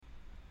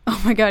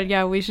Oh my god,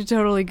 yeah, we should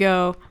totally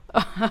go.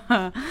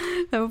 That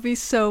would be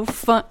so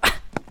fun.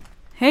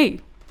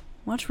 Hey,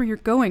 watch where you're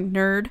going,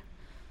 nerd.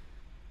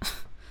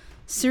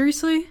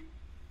 Seriously?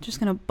 Just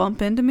gonna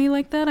bump into me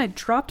like that? I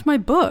dropped my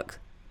book.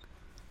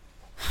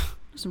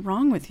 What's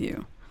wrong with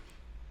you?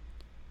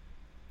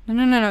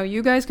 No,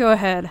 you guys go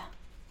ahead.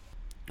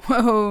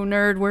 Whoa,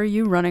 nerd, where are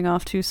you running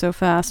off to so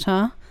fast,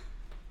 huh?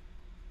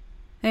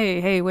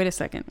 Hey, wait a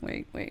second.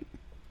 Wait.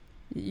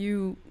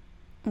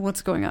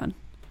 What's going on?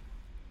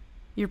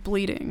 You're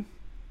bleeding.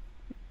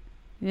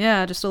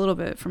 Yeah, just a little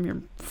bit from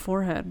your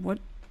forehead. What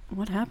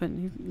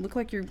happened? You look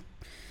like you're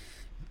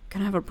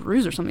gonna have a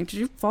bruise or something. Did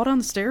you fall down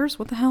the stairs?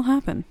 What the hell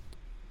happened?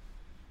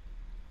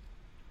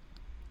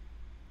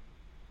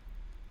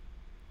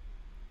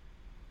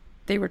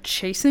 They were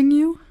chasing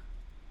you?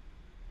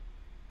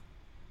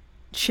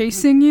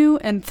 Chasing you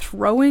and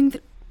throwing...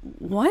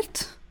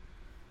 What?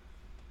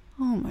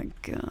 Oh my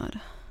god.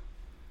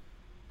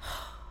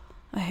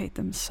 I hate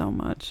them so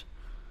much.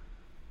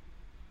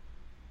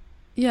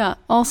 Yeah,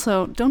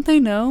 also, don't they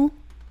know?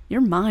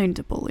 You're mine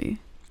to bully.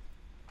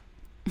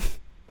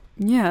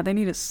 Yeah, they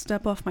need to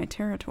step off my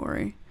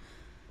territory.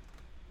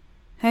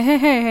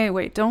 Hey,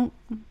 wait, don't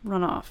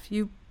run off.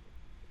 You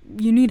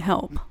need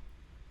help.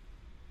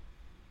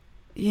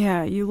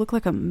 Yeah, you look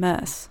like a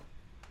mess.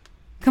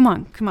 Come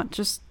on,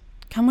 just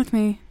come with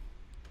me.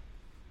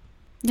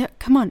 Yeah,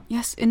 come on,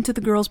 yes, into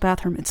the girls'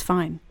 bathroom, it's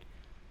fine.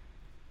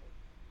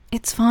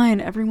 It's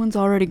fine, everyone's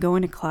already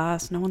going to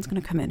class, no one's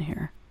gonna come in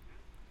here.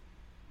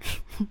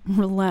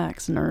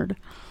 Relax, nerd.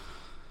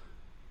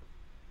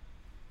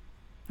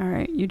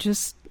 Alright, you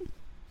just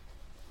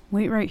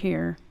wait right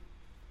here.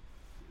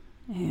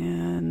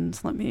 And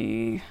let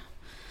me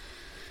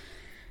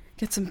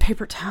get some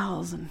paper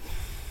towels and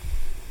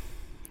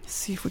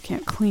see if we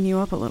can't clean you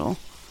up a little.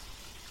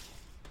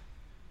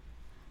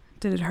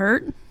 Did it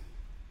hurt?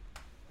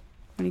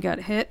 When you got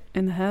hit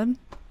in the head?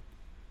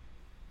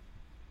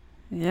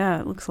 Yeah,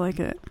 it looks like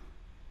it.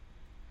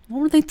 What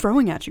were they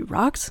throwing at you?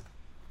 Rocks?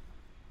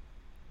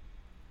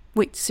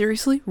 Wait,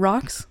 seriously?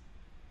 Rocks?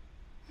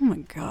 Oh my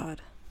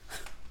god.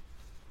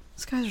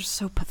 These guys are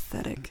so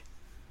pathetic.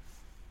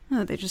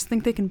 They just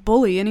think they can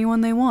bully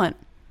anyone they want.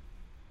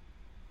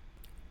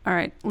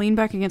 Alright, lean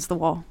back against the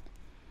wall.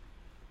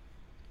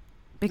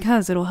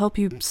 Because it'll help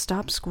you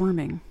stop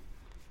squirming.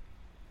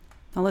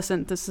 Now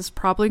listen, this is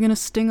probably going to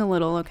sting a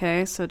little,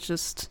 okay? So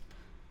just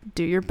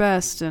do your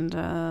best and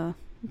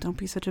don't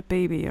be such a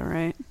baby,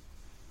 alright?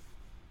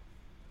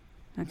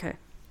 Okay,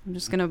 I'm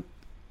just going to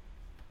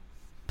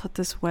put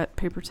this wet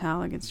paper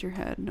towel against your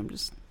head and I'm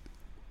just...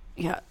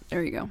 Yeah,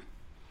 there you go.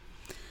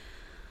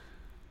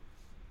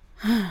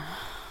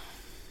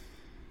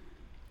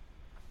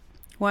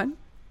 What?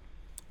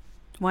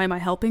 Why am I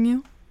helping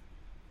you?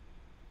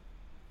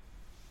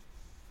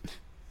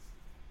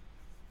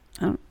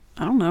 I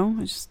don't know.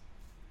 I just...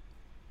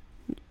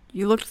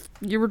 You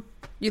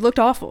looked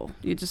awful.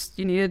 You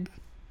needed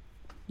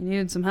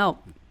some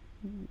help.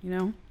 You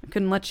know? I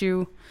couldn't let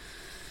you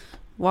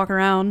walk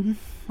around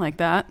like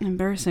that,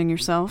 embarrassing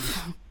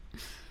yourself.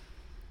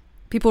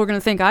 People are going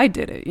to think I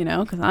did it, you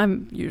know, because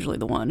I'm usually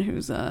the one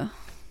who's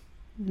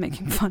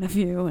making fun of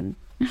you and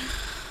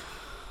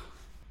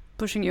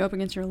pushing you up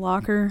against your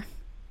locker.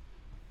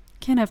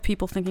 Can't have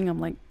people thinking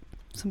I'm like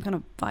some kind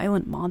of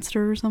violent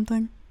monster or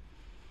something.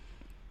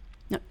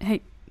 No,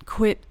 hey,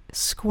 quit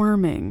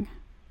squirming.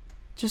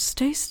 Just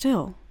stay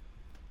still.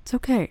 It's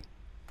okay.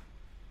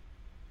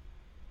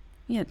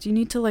 Yeah, do you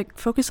need to like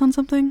focus on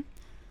something?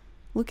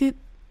 Look at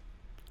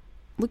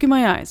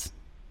my eyes.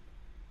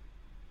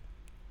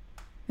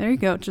 There you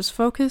go. Just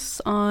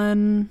focus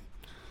on,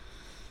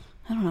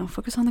 I don't know,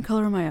 focus on the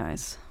color of my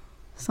eyes.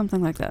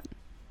 Something like that.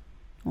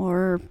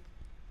 Or,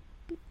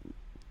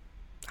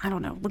 I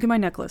don't know, look at my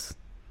necklace.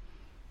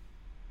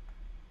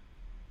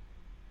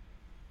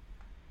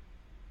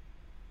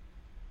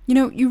 You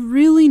know, you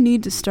really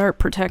need to start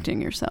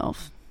protecting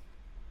yourself.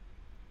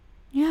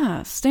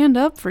 Yeah, stand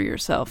up for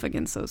yourself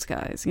against those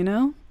guys, you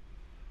know?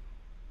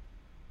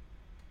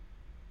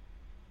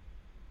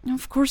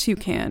 Of course you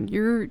can.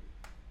 You're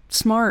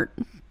smart.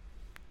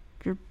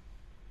 You're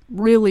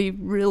really,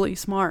 really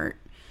smart.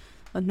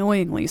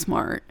 Annoyingly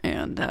smart.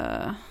 And,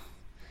 I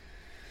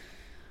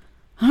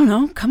don't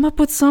know, come up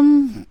with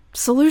some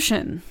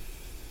solution.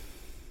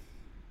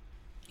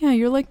 Yeah,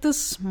 you're like the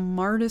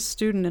smartest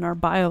student in our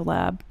bio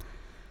lab.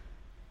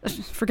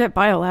 Forget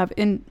biolab,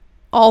 in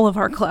all of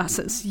our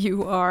classes,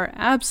 you are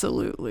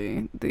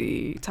absolutely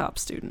the top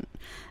student,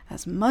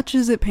 as much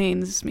as it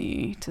pains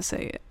me to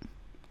say it.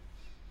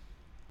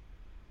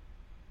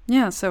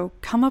 Yeah, so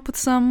come up with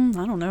some,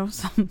 I don't know,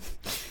 some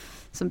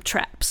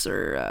traps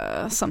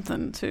or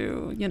something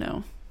to, you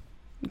know,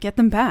 get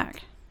them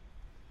back.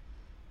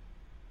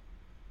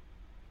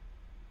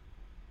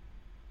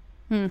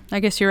 I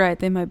guess you're right,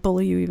 they might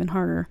bully you even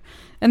harder.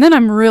 And then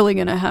I'm really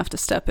gonna have to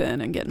step in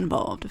and get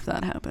involved if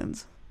that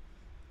happens.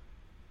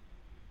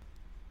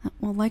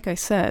 Well, like I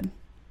said,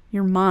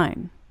 you're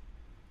mine.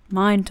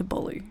 Mine to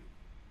bully.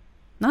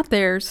 Not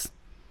theirs.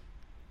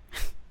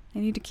 They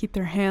need to keep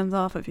their hands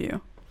off of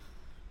you.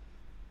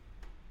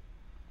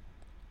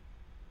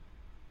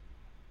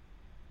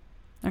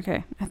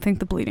 Okay, I think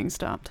the bleeding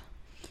stopped.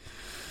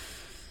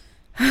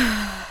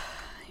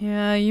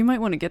 Yeah, you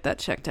might want to get that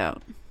checked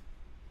out.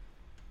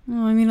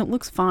 Well, I mean, it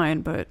looks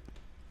fine, but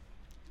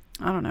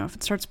I don't know. If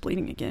it starts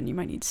bleeding again, you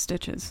might need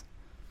stitches.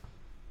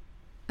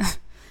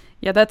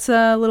 Yeah, that's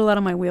a little out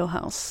of my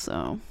wheelhouse,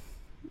 so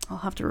I'll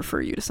have to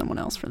refer you to someone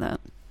else for that.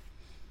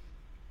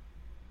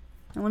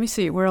 Now, let me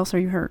see. Where else are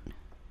you hurt?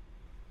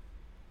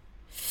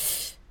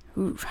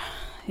 Ooh,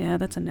 yeah,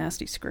 that's a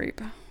nasty scrape.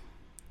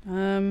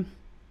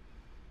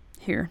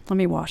 Here, let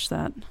me wash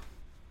that.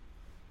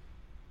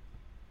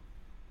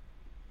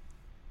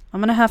 I'm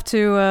gonna have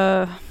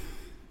to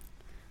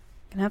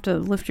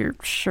lift your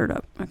shirt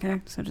up,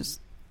 okay? So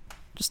just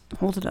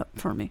hold it up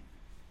for me.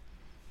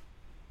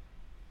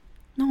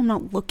 No, I'm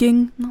not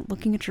looking. I'm not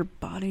looking at your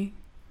body.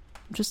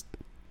 I'm just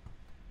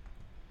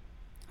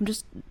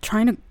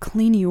trying to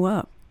clean you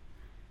up.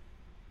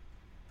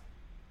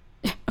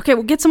 Okay,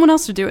 well, get someone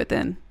else to do it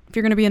then, if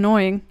you're gonna be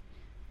annoying.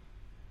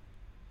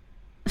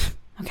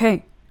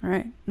 Okay, all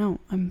right. No,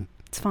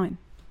 it's fine.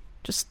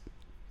 Just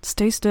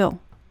stay still.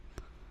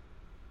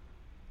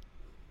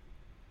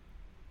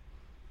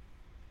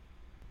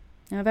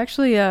 Now, I've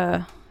actually,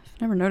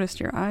 never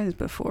noticed your eyes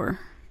before.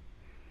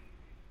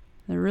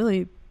 They're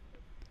really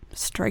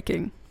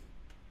striking.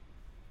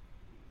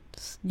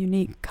 Just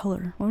unique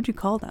color. What would you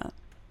call that?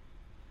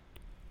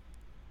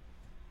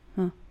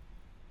 Huh.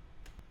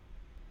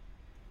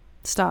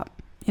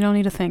 Stop. You don't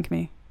need to thank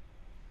me.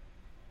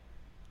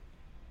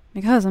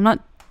 Because I'm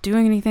not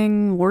doing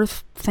anything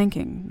worth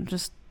thanking.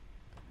 Just,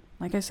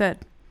 like I said,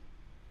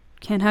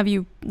 can't have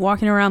you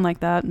walking around like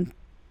that and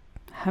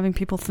having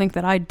people think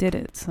that I did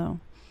it, so.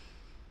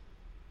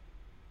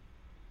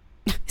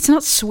 It's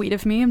not sweet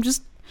of me. I'm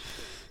just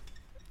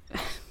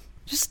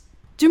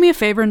do me a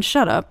favor and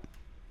shut up.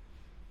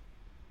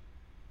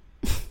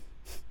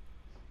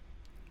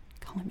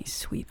 Calling me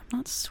sweet. I'm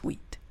not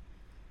sweet.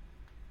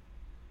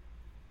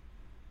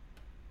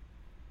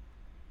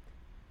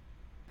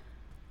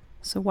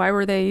 So why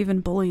were they even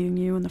bullying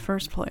you in the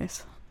first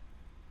place?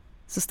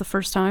 Is this the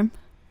first time?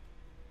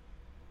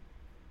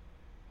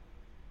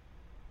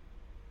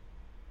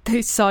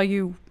 They saw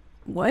you...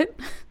 What?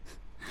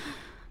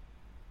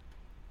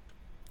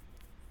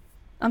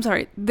 I'm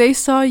sorry. They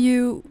saw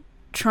you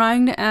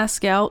trying to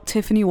ask out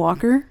Tiffany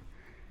Walker?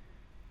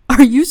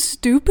 Are you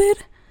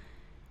stupid?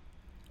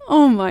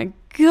 Oh my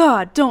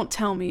god, don't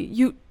tell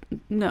me.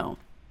 No.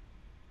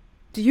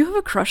 Do you have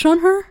a crush on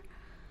her?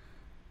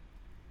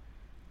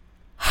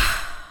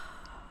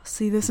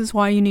 See, this is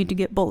why you need to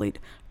get bullied.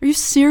 Are you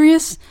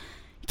serious?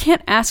 You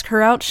can't ask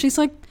her out. She's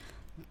like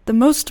the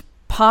most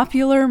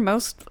popular,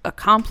 most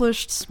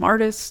accomplished,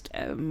 smartest,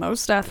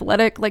 most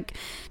athletic. Like,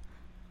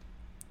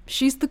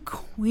 she's the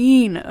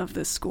queen of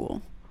this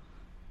school.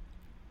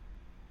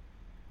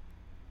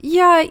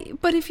 Yeah,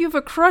 but if you have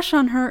a crush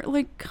on her,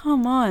 like,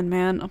 come on,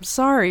 man. I'm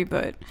sorry,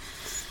 but...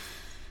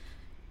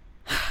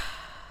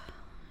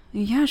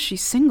 Yeah,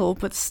 she's single,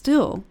 but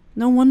still.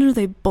 No wonder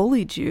they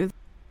bullied you.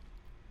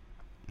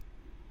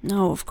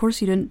 No, of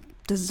course you didn't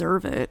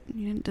deserve it.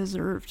 You didn't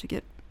deserve to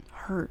get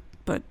hurt,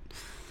 but...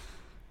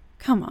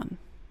 Come on.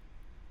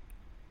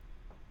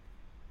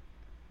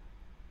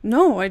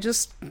 No, I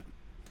guess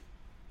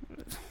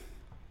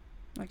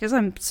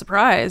I'm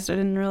surprised. I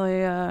didn't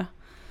really,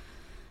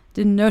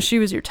 didn't know she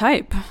was your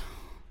type.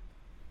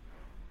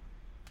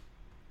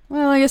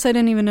 Well, I guess I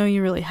didn't even know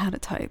you really had a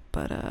type,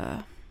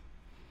 but,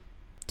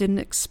 didn't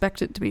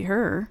expect it to be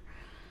her.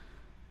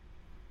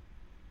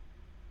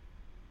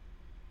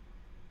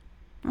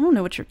 I don't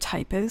know what your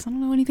type is. I don't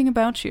know anything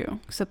about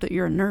you, except that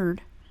you're a nerd.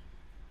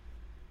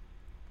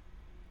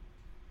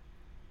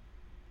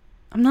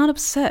 I'm not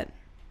upset.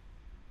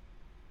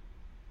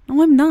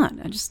 No, I'm not.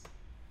 It's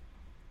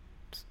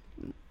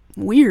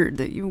weird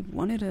that you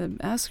wanted to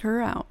ask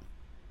her out.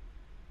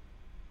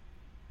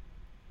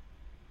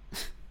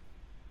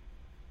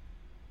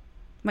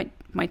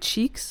 My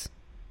cheeks?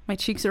 My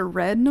cheeks are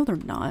red? No, they're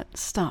not.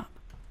 Stop.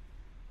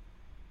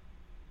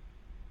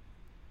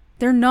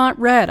 They're not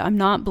red. I'm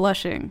not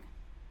blushing.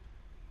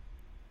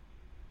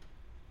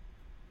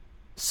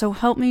 So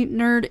help me,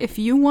 nerd. If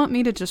you want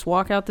me to just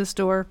walk out this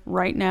door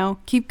right now,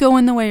 keep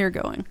going the way you're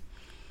going.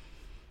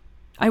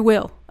 I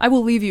will. I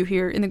will leave you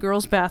here in the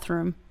girls'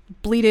 bathroom,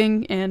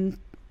 bleeding and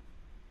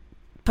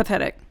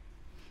pathetic.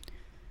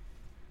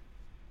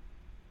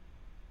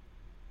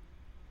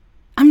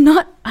 I'm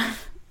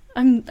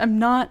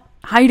not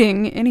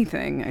hiding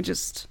anything. I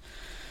just...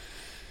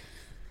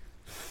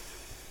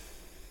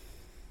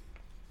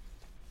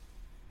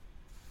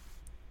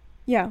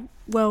 Yeah,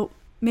 well,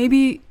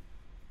 maybe...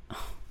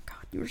 Oh,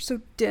 God, you are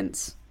so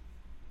dense.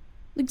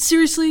 Like,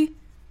 seriously?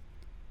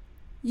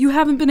 You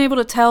haven't been able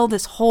to tell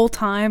this whole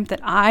time that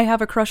I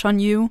have a crush on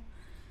you?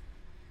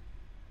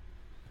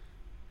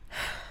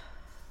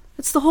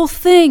 It's the whole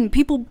thing.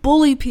 People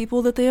bully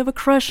people that they have a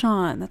crush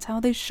on. That's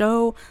how they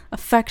show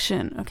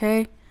affection,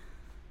 okay?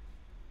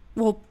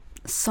 Well,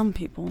 some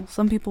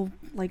people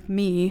like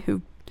me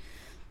who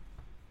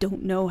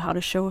don't know how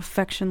to show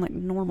affection like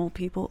normal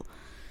people.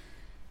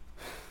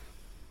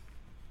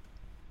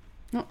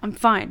 No, I'm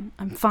fine.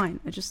 I'm fine.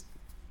 I just...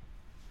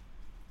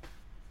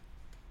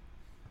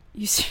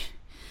 You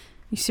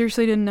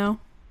seriously didn't know?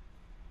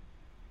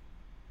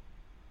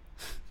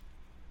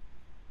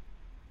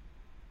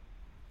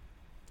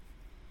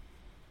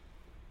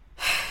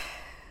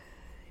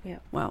 Yeah,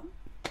 well,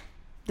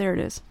 there it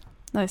is.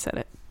 I said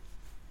it.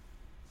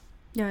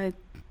 Yeah,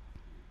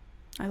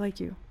 I like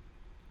you.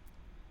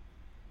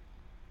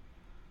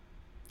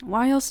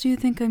 Why else do you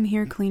think I'm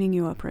here cleaning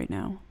you up right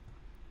now?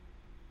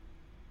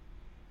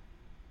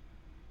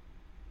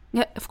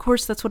 Yeah, of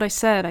course, that's what I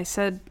said. I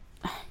said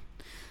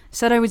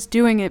I was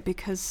doing it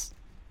because...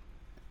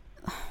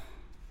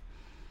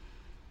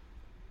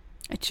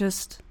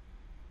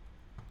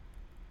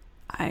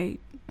 I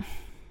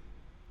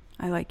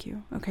like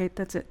you. Okay,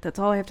 that's it. That's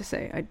all I have to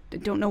say. I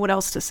don't know what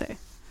else to say.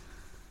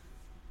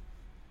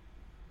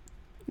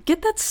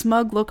 Get that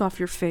smug look off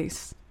your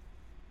face.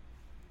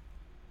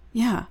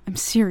 Yeah, I'm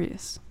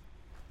serious.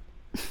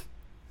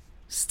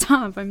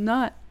 Stop. I'm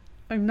not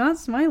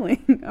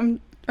smiling.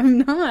 I'm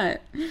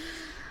not.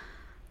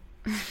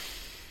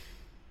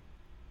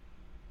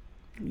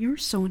 You're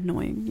so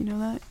annoying. You know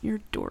that? You're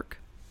a dork.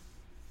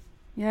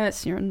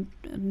 Yes, you're an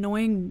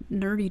annoying,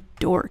 nerdy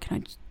dork.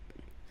 And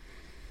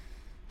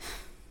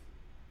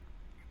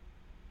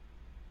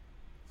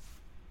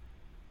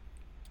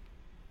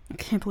I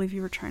can't believe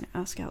you were trying to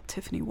ask out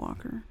Tiffany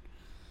Walker.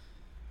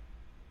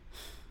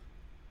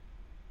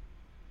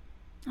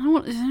 I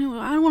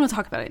don't want to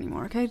talk about it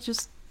anymore, okay?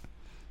 Just...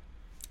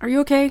 Are you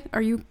okay?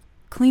 Are you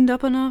cleaned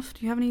up enough?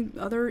 Do you have any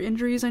other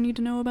injuries I need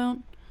to know about?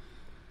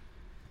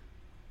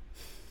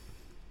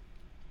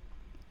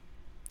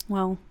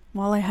 Well,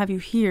 while I have you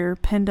here,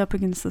 pinned up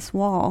against this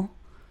wall,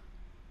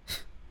 I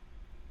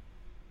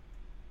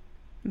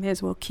may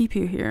as well keep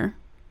you here.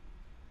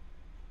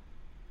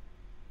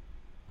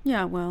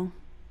 Yeah, well,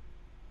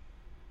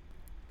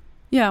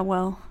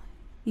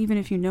 even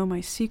if you know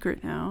my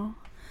secret now,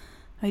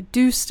 I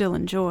do still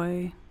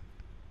enjoy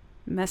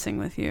messing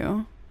with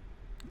you,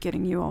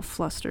 getting you all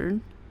flustered.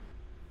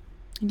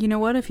 And you know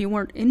what? If you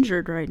weren't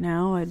injured right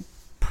now, I'd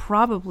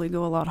probably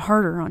go a lot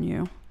harder on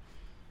you.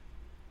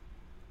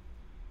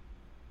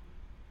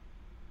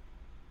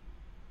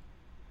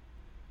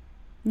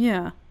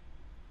 Yeah.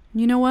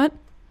 You know what?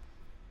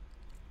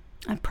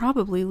 I'd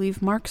probably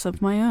leave marks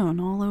of my own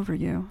all over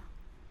you.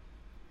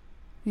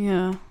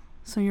 Yeah,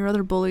 so your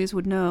other bullies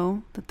would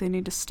know that they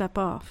need to step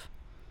off.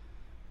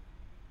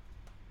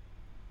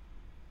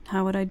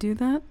 How would I do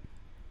that?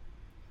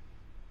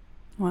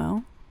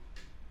 Well,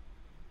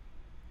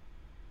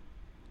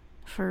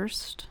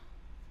 first,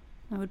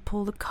 I would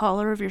pull the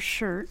collar of your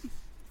shirt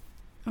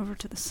over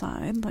to the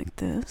side like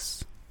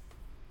this.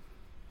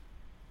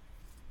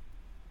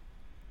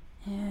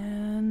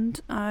 And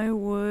I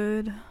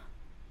would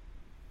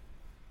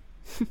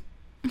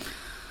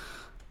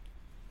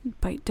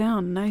bite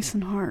down nice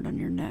and hard on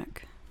your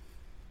neck.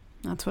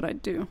 That's what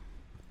I'd do.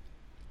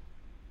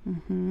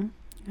 And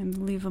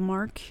leave a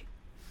mark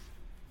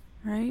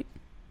right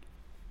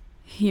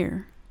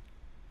here.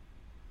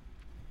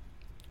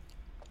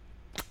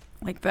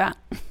 Like that.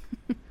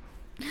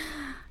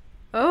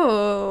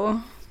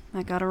 Oh,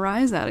 that got a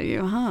rise out of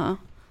you, huh?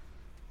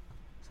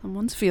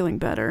 Someone's feeling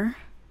better.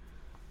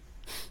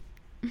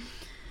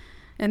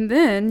 And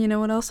then, you know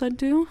what else I'd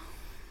do?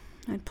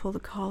 I'd pull the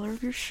collar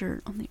of your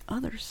shirt on the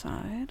other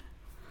side,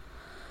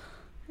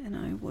 and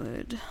I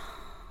would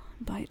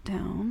bite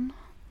down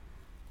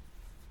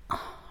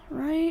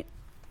right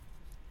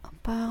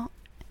about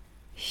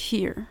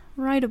here,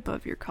 right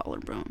above your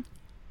collarbone.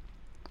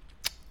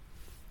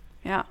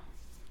 Yeah.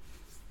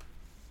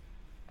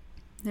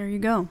 There you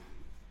go.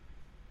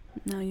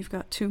 Now you've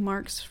got 2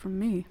 marks from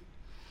me.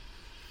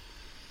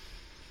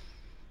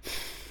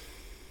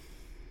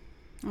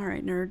 All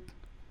right, nerd.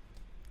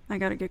 I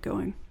gotta get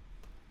going.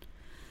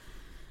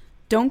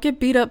 Don't get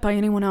beat up by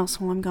anyone else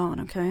while I'm gone,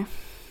 okay?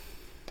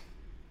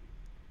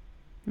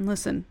 And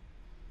listen.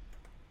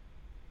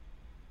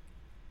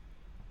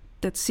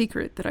 That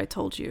secret that I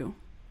told you,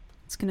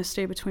 it's gonna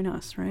stay between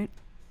us, right?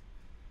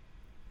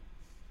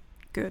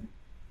 Good.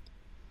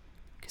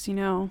 Because you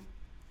know,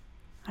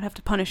 I'd have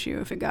to punish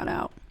you if it got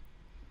out.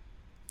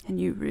 And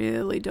you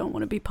really don't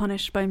want to be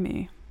punished by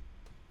me.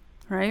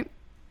 Right?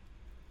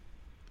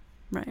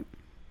 Right.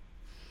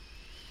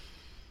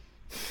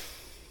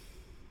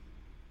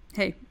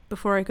 Hey,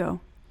 before I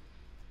go,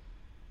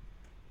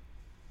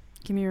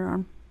 give me your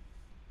arm.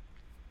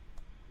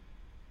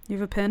 You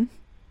have a pen?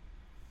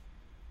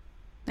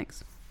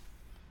 Thanks.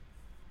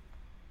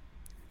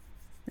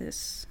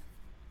 This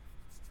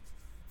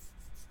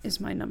is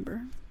my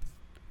number.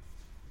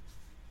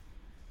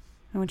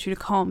 I want you to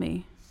call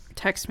me, or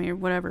text me, or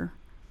whatever,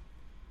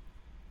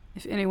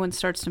 if anyone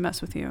starts to mess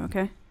with you,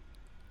 okay?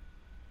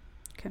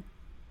 Okay.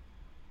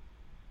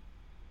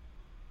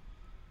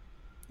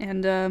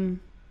 And,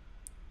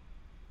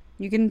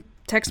 you can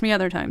text me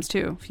other times,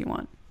 too, if you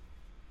want.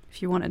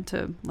 If you wanted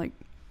to, like,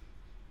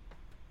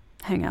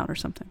 hang out or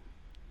something.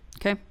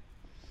 Okay?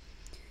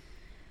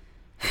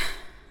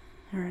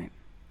 All right.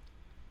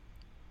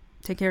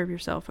 Take care of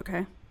yourself,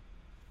 okay?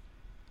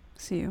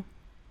 See you.